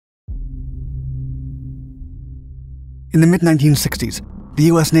In the mid-1960s, the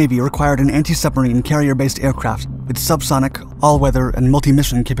US Navy required an anti-submarine carrier-based aircraft with subsonic, all-weather, and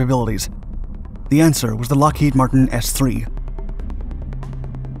multi-mission capabilities. The answer was the Lockheed Martin S-3.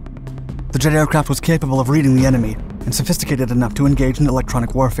 The jet aircraft was capable of reading the enemy and sophisticated enough to engage in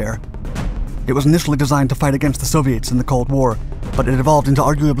electronic warfare. It was initially designed to fight against the Soviets in the Cold War, but it evolved into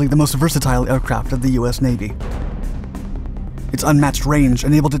arguably the most versatile aircraft of the US Navy. Its unmatched range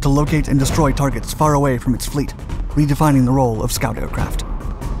enabled it to locate and destroy targets far away from its fleet, redefining the role of scout aircraft.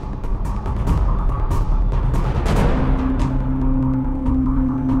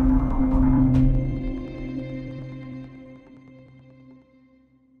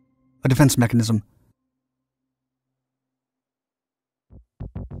 A defense mechanism.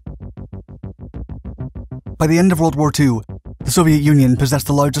 By the end of World War II, the Soviet Union possessed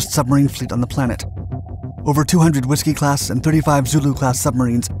the largest submarine fleet on the planet. Over 200 Whiskey-class and 35 Zulu-class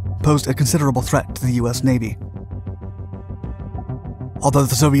submarines posed a considerable threat to the US Navy. Although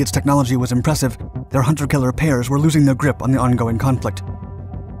the Soviets' technology was impressive, their hunter-killer pairs were losing their grip on the ongoing conflict.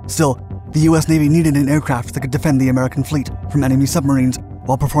 Still, the US Navy needed an aircraft that could defend the American fleet from enemy submarines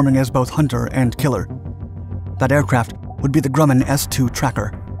while performing as both hunter and killer. That aircraft would be the Grumman S-2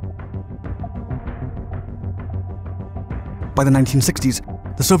 tracker. By the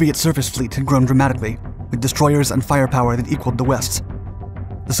 1960s, the Soviet surface fleet had grown dramatically, with destroyers and firepower that equaled the West's.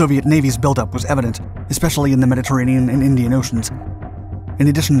 The Soviet Navy's buildup was evident, especially in the Mediterranean and Indian Oceans. In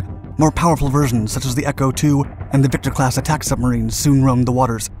addition, more powerful versions such as the Echo II and the Victor-class attack submarines soon roamed the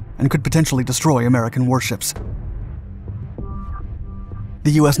waters and could potentially destroy American warships.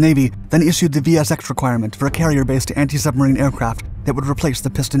 The US Navy then issued the VSX requirement for a carrier-based anti-submarine aircraft that would replace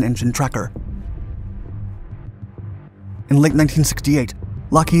the piston-engine tracker. In late 1968,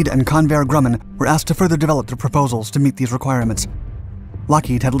 Lockheed and Convair Grumman were asked to further develop their proposals to meet these requirements.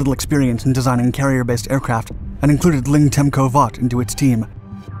 Lockheed had little experience in designing carrier-based aircraft and included Ling Temco Vought into its team.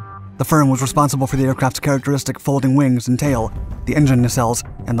 The firm was responsible for the aircraft's characteristic folding wings and tail, the engine nacelles,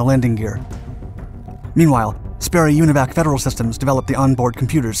 and the landing gear. Meanwhile, Sperry Univac Federal Systems developed the onboard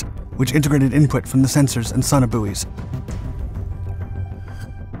computers, which integrated input from the sensors and sonobuoys.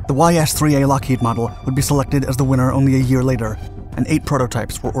 The YS-3A Lockheed model would be selected as the winner only a year later, and 8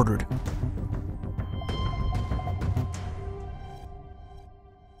 prototypes were ordered.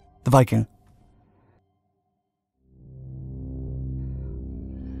 The Viking.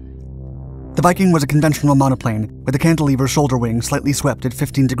 The Viking was a conventional monoplane with a cantilever shoulder wing slightly swept at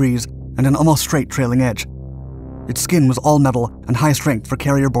 15 degrees and an almost straight trailing edge. Its skin was all metal and high strength for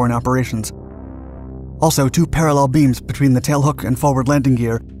carrier-borne operations. Also, 2 parallel beams between the tailhook and forward landing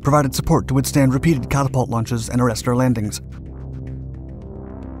gear provided support to withstand repeated catapult launches and arrestor landings.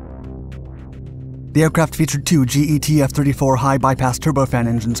 The aircraft featured 2 GE F-34 high-bypass turbofan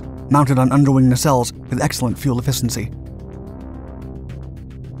engines mounted on underwing nacelles with excellent fuel efficiency.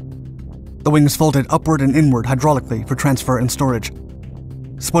 The wings folded upward and inward hydraulically for transfer and storage.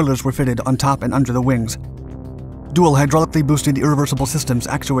 Spoilers were fitted on top and under the wings. Dual hydraulically boosted irreversible systems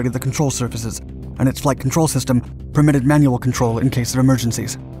actuated the control surfaces, and its flight control system permitted manual control in case of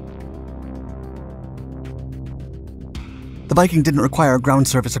emergencies. The Viking didn't require ground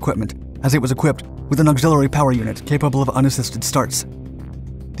service equipment, as it was equipped with an auxiliary power unit capable of unassisted starts.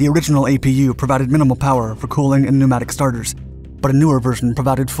 The original APU provided minimal power for cooling and pneumatic starters, but a newer version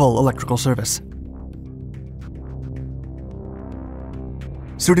provided full electrical service.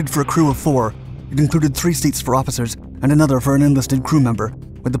 Suited for a crew of 4, it included 3 seats for officers and another for an enlisted crew member,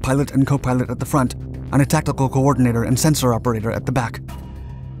 with the pilot and co-pilot at the front, and a tactical coordinator and sensor operator at the back.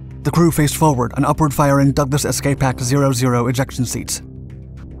 The crew faced forward on upward-firing Douglas Escape Act 00 ejection seats.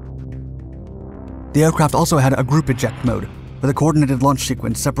 The aircraft also had a group eject mode, with a coordinated launch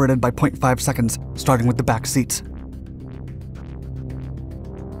sequence separated by 0.5 seconds, starting with the back seats.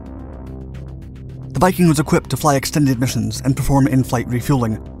 The Viking was equipped to fly extended missions and perform in-flight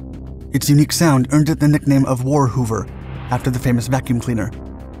refueling. Its unique sound earned it the nickname of War Hoover, after the famous vacuum cleaner.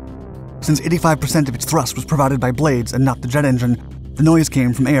 Since 85% of its thrust was provided by blades and not the jet engine, the noise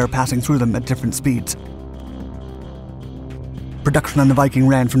came from air passing through them at different speeds. Production on the Viking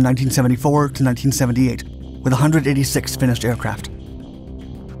ran from 1974 to 1978, with 186 finished aircraft.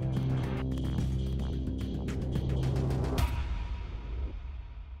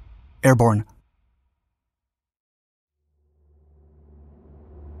 Airborne.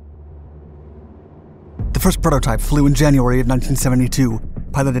 The first prototype flew in January of 1972,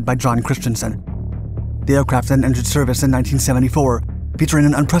 piloted by John Christensen. The aircraft then entered service in 1974, featuring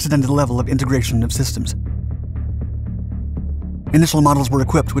an unprecedented level of integration of systems. Initial models were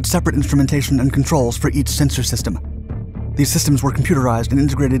equipped with separate instrumentation and controls for each sensor system. These systems were computerized and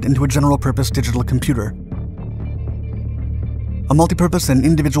integrated into a general-purpose digital computer. A multipurpose and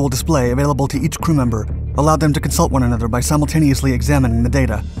individual display available to each crew member allowed them to consult one another by simultaneously examining the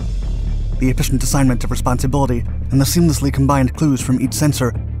data. The efficient assignment of responsibility and the seamlessly combined clues from each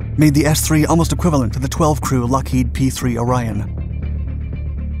sensor made the S-3 almost equivalent to the 12-crew Lockheed P-3 Orion.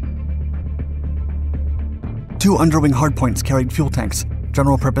 2 underwing hardpoints carried fuel tanks,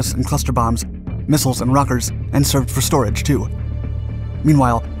 general-purpose and cluster bombs, missiles and rockers, and served for storage, too.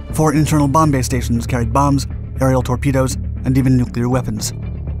 Meanwhile, 4 internal bomb bay stations carried bombs, aerial torpedoes, and even nuclear weapons.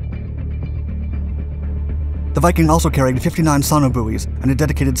 The Viking also carried 59 sonobuoys and a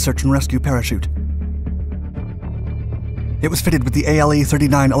dedicated search and rescue parachute. It was fitted with the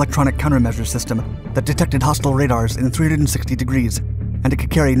ALE-39 electronic countermeasure system that detected hostile radars in 360 degrees, and it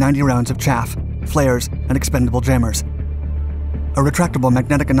could carry 90 rounds of chaff, flares, and expendable jammers. A retractable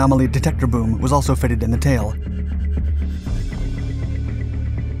magnetic anomaly detector boom was also fitted in the tail.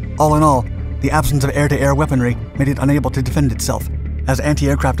 All in all, the absence of air-to-air weaponry made it unable to defend itself, as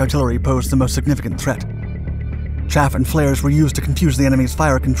anti-aircraft artillery posed the most significant threat. Chaff and flares were used to confuse the enemy's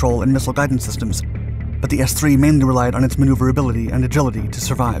fire control and missile guidance systems, but the S-3 mainly relied on its maneuverability and agility to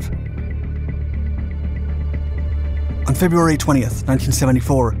survive. On February 20th,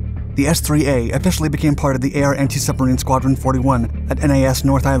 1974, the S-3A officially became part of the Air Anti-Submarine Squadron 41 at NAS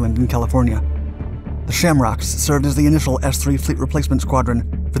North Island in California. The Shamrocks served as the initial S-3 fleet replacement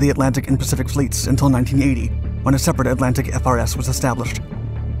squadron for the Atlantic and Pacific fleets until 1980, when a separate Atlantic FRS was established.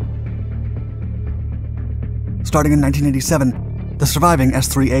 Starting in 1987, the surviving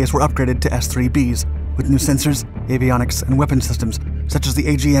S-3As were upgraded to S-3Bs with new sensors, avionics, and weapon systems such as the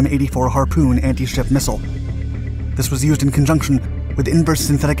AGM-84 Harpoon anti-ship missile. This was used in conjunction with Inverse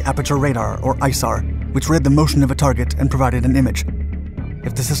Synthetic Aperture Radar, or ISAR, which read the motion of a target and provided an image.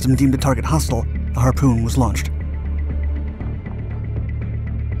 If the system deemed a target hostile, the Harpoon was launched.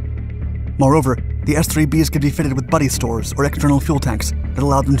 Moreover, the S-3Bs could be fitted with buddy stores or external fuel tanks that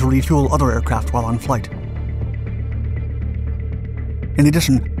allowed them to refuel other aircraft while on flight. In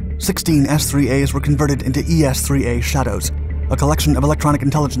addition, 16 S-3As were converted into ES-3A Shadows, a collection of electronic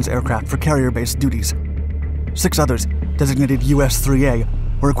intelligence aircraft for carrier-based duties. 6 others, designated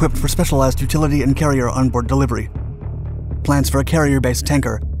US-3A, were equipped for specialized utility and carrier onboard delivery. Plans for a carrier-based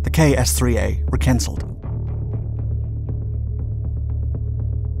tanker, the KS-3A, were cancelled.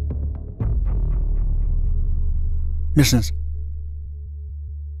 Missions.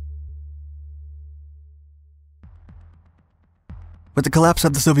 With the collapse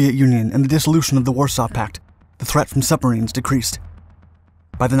of the Soviet Union and the dissolution of the Warsaw Pact, the threat from submarines decreased.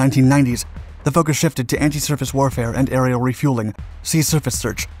 By the 1990s, the focus shifted to anti-surface warfare and aerial refueling, sea surface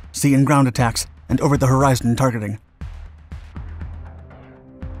search, sea and ground attacks, and over-the-horizon targeting.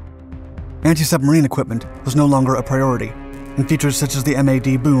 Anti-submarine equipment was no longer a priority, and features such as the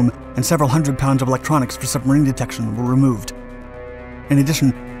MAD boom and several hundred pounds of electronics for submarine detection were removed. In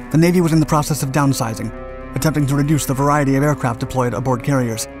addition, the Navy was in the process of downsizing, attempting to reduce the variety of aircraft deployed aboard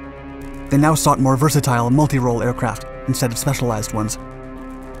carriers. They now sought more versatile multi-role aircraft instead of specialized ones.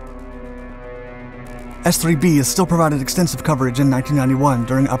 S-3Bs still provided extensive coverage in 1991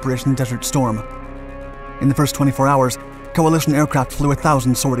 during Operation Desert Storm. In the first 24 hours, coalition aircraft flew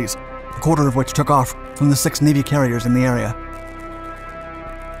 1,000 sorties, a quarter of which took off from the 6 Navy carriers in the area.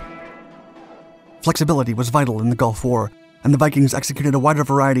 Flexibility was vital in the Gulf War, and the Vikings executed a wider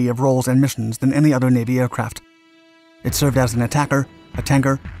variety of roles and missions than any other Navy aircraft. It served as an attacker, a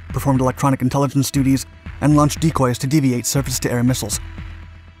tanker, performed electronic intelligence duties, and launched decoys to deviate surface-to-air missiles.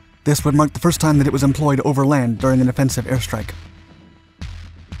 This would mark the first time that it was employed over land during an offensive airstrike.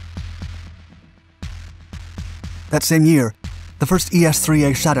 That same year, the first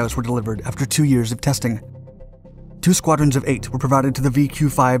ES-3A Shadows were delivered after 2 years of testing. 2 squadrons of 8 were provided to the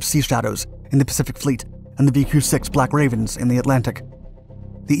VQ-5 Sea Shadows in the Pacific Fleet and the VQ-6 Black Ravens in the Atlantic.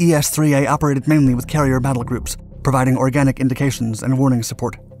 The ES-3A operated mainly with carrier battle groups, providing organic indications and warning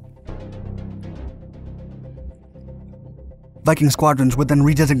support. Viking squadrons would then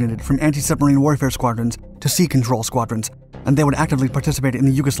redesignated from anti-submarine warfare squadrons to sea control squadrons, and they would actively participate in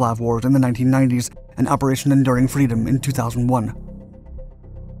the Yugoslav Wars in the 1990s and Operation Enduring Freedom in 2001.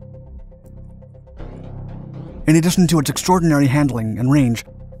 In addition to its extraordinary handling and range,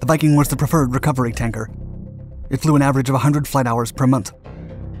 the Viking was the preferred recovery tanker. It flew an average of 100 flight hours per month,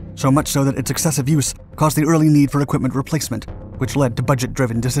 so much so that its excessive use caused the early need for equipment replacement, which led to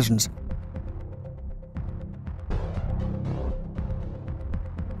budget-driven decisions.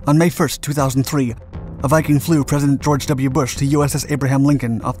 On May 1, 2003, a Viking flew President George W. Bush to USS Abraham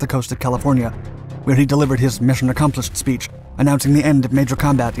Lincoln off the coast of California, where he delivered his mission accomplished speech, announcing the end of major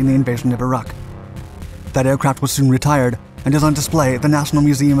combat in the invasion of Iraq. That aircraft was soon retired and is on display at the National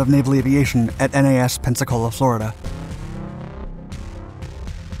Museum of Naval Aviation at NAS, Pensacola, Florida.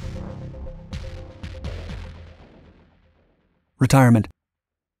 Retirement.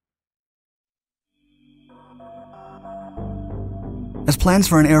 As plans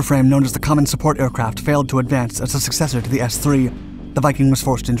for an airframe known as the Common Support Aircraft failed to advance as a successor to the S-3, the Viking was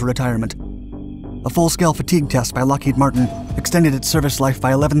forced into retirement. A full-scale fatigue test by Lockheed Martin extended its service life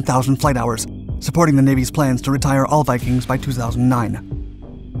by 11,000 flight hours, supporting the Navy's plans to retire all Vikings by 2009.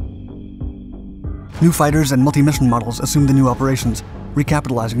 New fighters and multi-mission models assumed the new operations,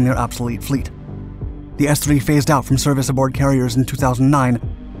 recapitalizing their obsolete fleet. The S-3 phased out from service aboard carriers in 2009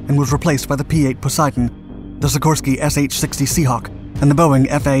 and was replaced by the P-8 Poseidon, the Sikorsky SH-60 Seahawk, and the Boeing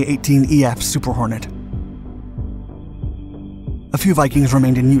FA-18EF Super Hornet. A few Vikings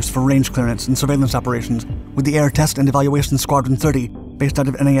remained in use for range clearance and surveillance operations, with the Air Test and Evaluation Squadron 30 based out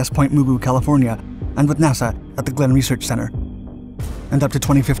of NAS Point Mugu, California, and with NASA at the Glenn Research Center. And up to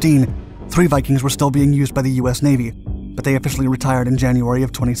 2015, 3 Vikings were still being used by the US Navy, but they officially retired in January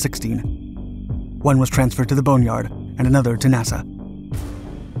of 2016. One was transferred to the Boneyard, and another to NASA.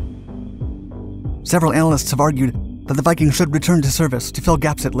 Several analysts have argued that the Viking should return to service to fill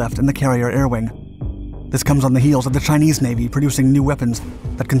gaps it left in the carrier air wing. This comes on the heels of the Chinese Navy producing new weapons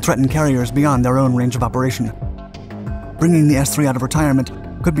that can threaten carriers beyond their own range of operation. Bringing the S-3 out of retirement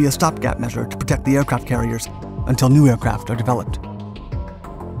could be a stopgap measure to protect the aircraft carriers until new aircraft are developed.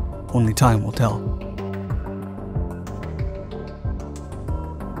 Only time will tell.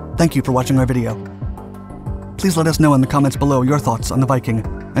 Thank you for watching our video. Please let us know in the comments below your thoughts on the Viking,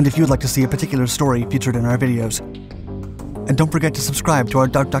 and if you'd like to see a particular story featured in our videos. And don't forget to subscribe to our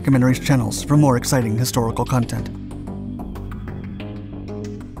Dark Documentaries channels for more exciting historical content.